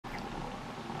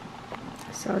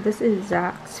So this is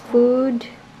Zach's food,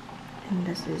 and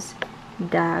this is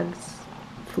Dag's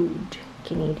food,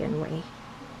 Canadian way.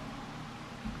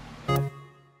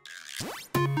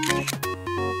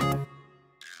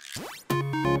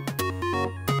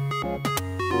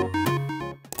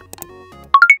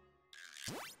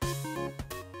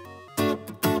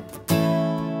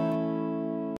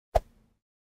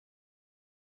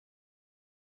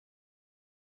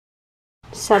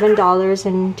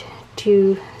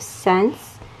 $7.02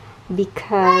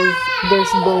 because there's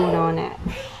bone on it.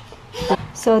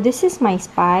 So this is my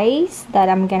spice that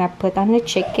I'm gonna put on the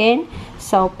chicken.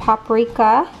 So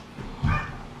paprika,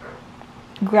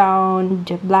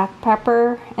 ground black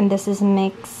pepper, and this is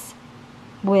mixed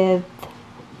with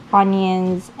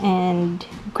onions and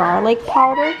garlic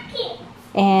powder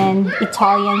and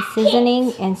Italian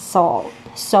seasoning and salt.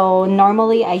 So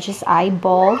normally I just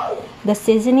eyeball the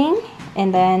seasoning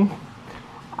and then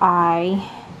I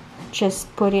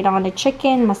just put it on the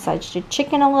chicken, massage the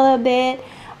chicken a little bit,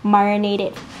 marinate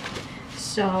it.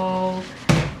 So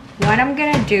what I'm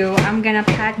gonna do, I'm gonna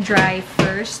pat dry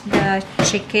first the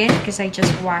chicken because I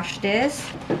just washed this.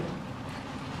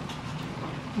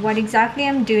 What exactly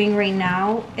I'm doing right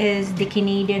now is the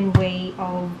Canadian way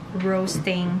of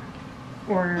roasting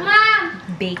or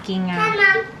baking a,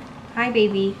 hi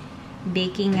baby,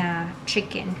 baking a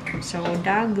chicken. So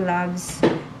Doug loves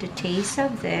the taste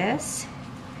of this.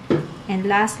 And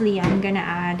lastly, I'm gonna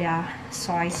add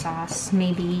soy sauce,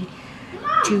 maybe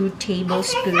 2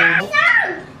 tablespoons.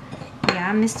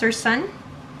 Yeah, Mr. Son.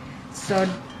 So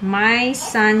my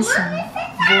son's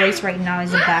voice right now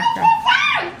is the background.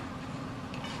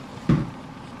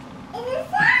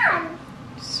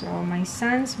 So my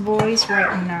son's voice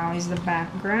right now is the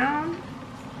background.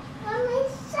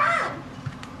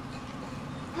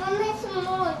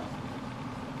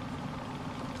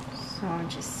 So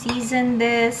just season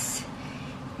this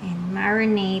and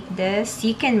marinate this.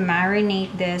 You can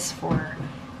marinate this for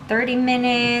 30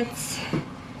 minutes,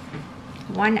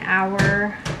 1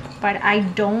 hour, but I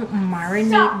don't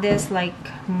marinate this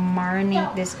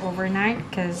overnight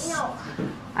because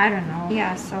I don't know.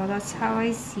 Yeah, so that's how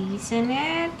I season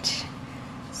it.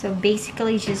 So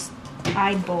basically just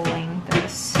eyeballing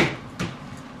this.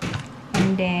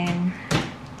 And then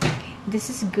this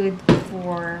is good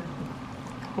for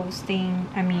hosting,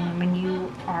 I mean when you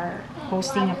are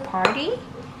hosting a party,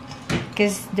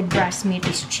 because the breast meat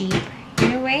is cheap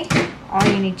anyway. All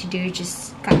you need to do is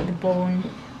just cut the bone,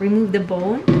 remove the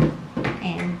bone,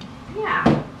 and yeah,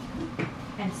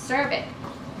 and serve it.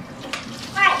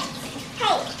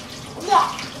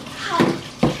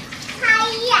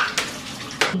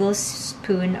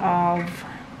 Tablespoon of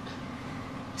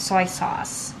soy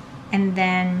sauce, and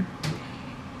then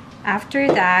after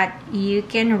that you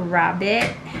can rub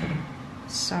it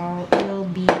so it will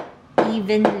be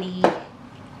evenly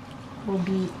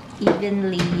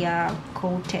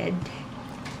coated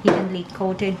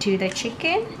to the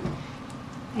chicken,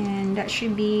 and that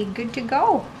should be good to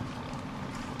go.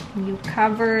 You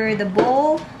cover the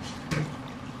bowl,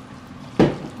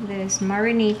 this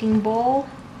marinating bowl,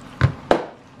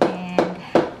 and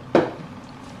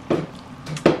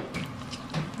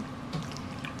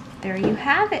there you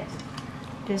have it.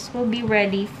 This will be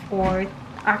ready for,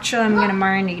 actually I'm gonna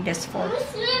marinate this for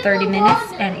 30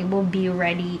 minutes and it will be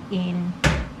ready in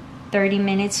 30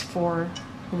 minutes for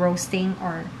roasting.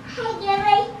 Or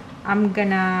I'm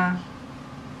gonna,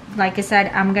 like I said,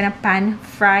 I'm gonna pan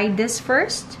fry this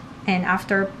first, and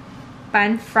after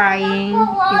pan frying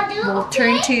it will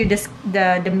turn to this,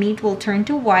 the meat will turn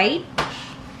to white.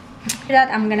 After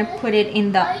that I'm gonna put it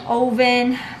in the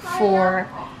oven for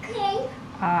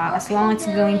as long as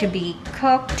it's going to be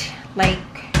cooked, like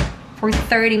for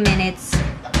 30 minutes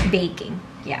baking.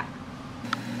 Yeah.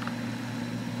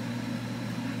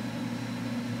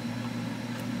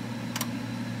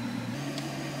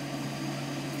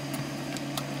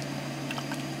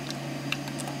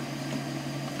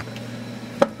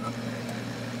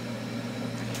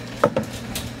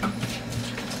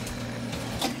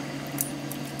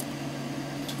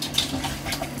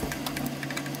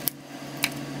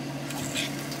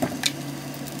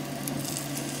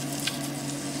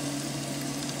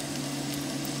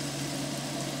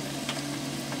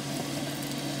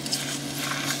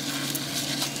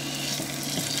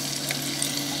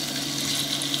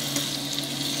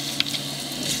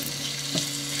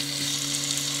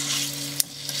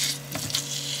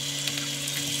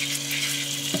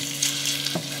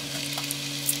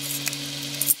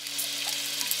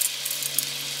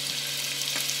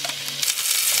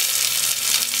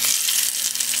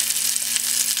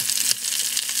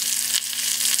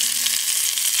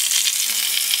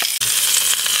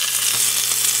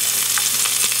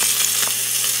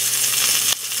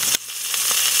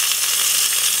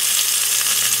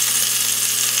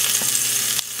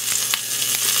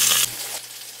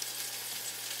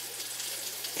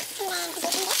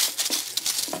 Dish.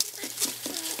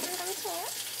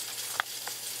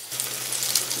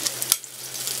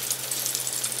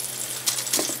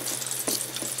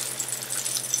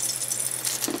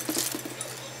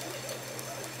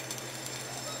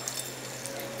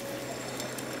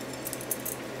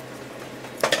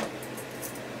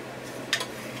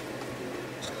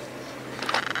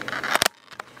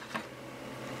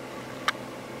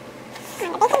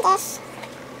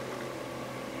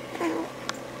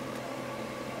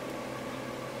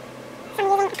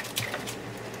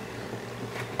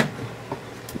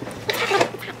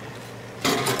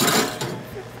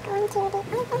 Going to the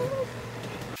oven.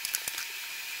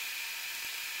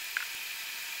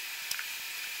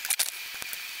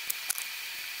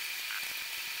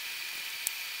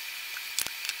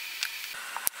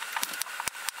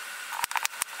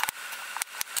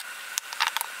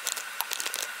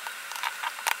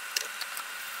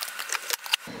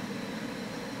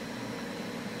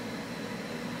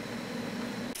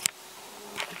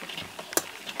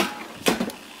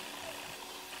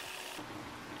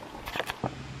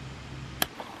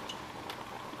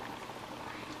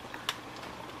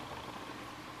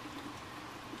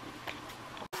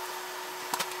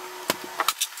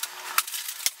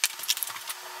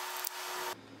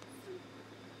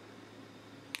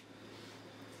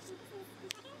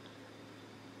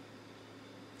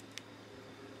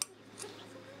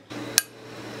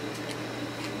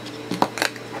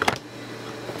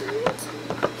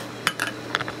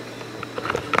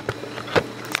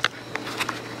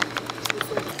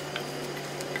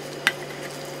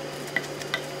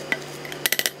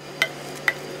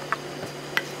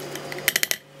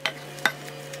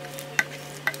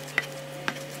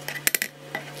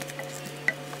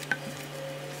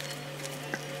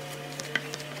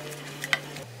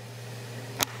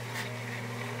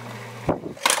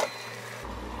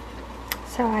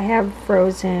 So I have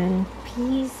frozen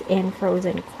peas and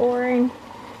frozen corn.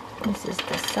 This is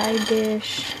the side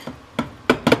dish.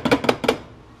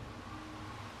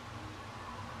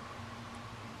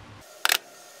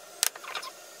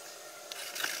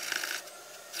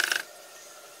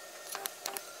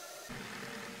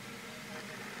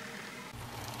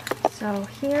 So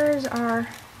here's our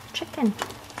chicken.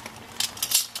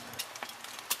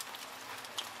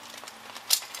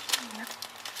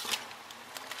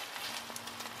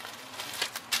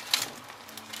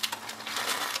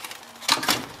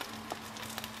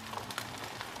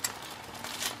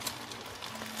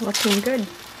 Looking good.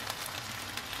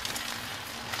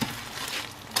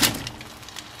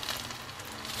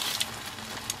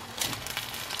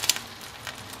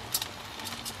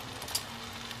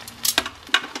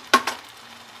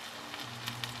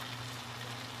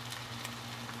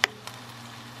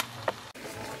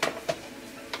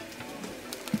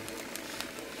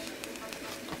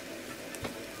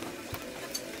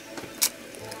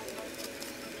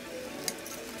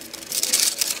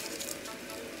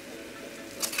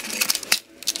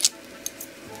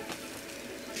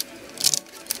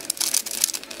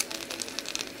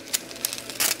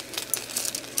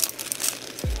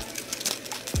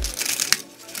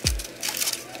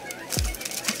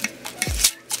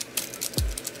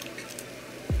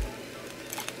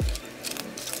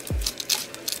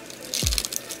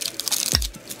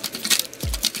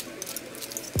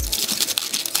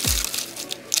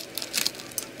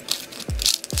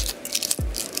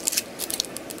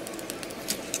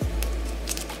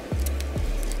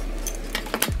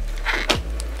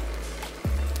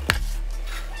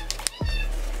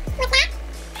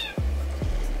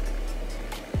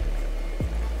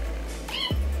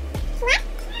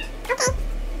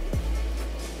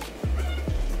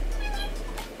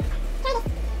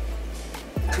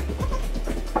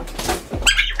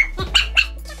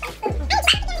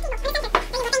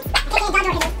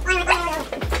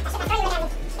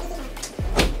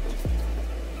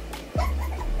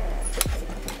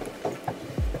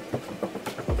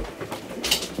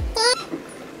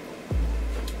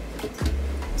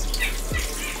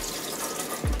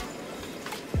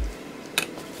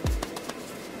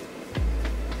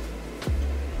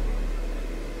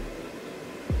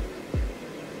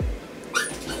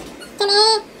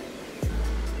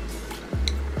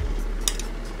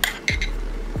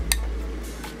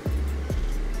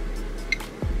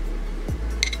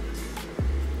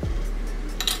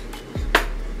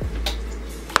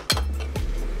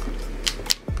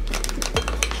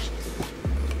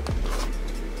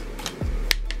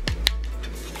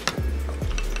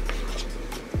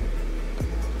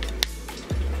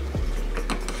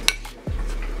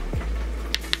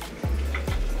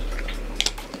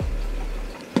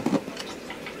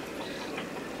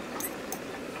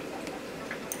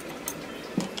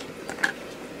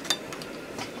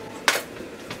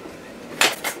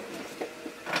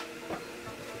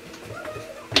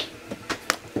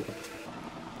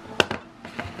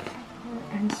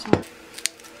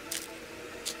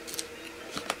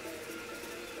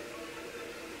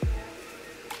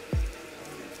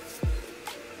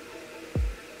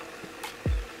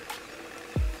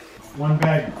 One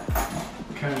bag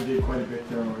kind of did quite a bit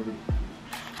there already.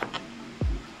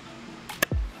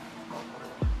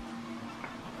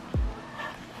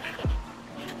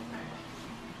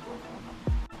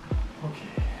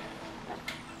 Okay.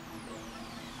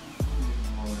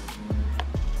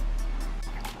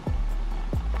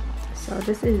 So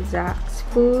this is Zach's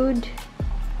food,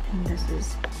 and this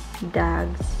is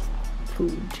Dag's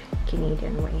food,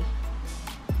 Canadian way.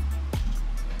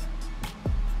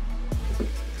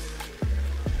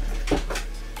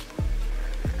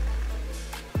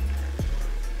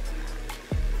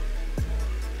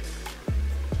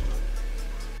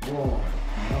 Oh,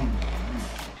 yum.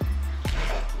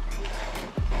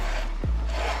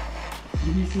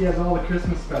 CBC has all the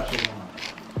Christmas specials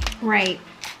on. Right.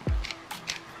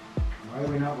 Why are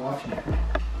we not watching it?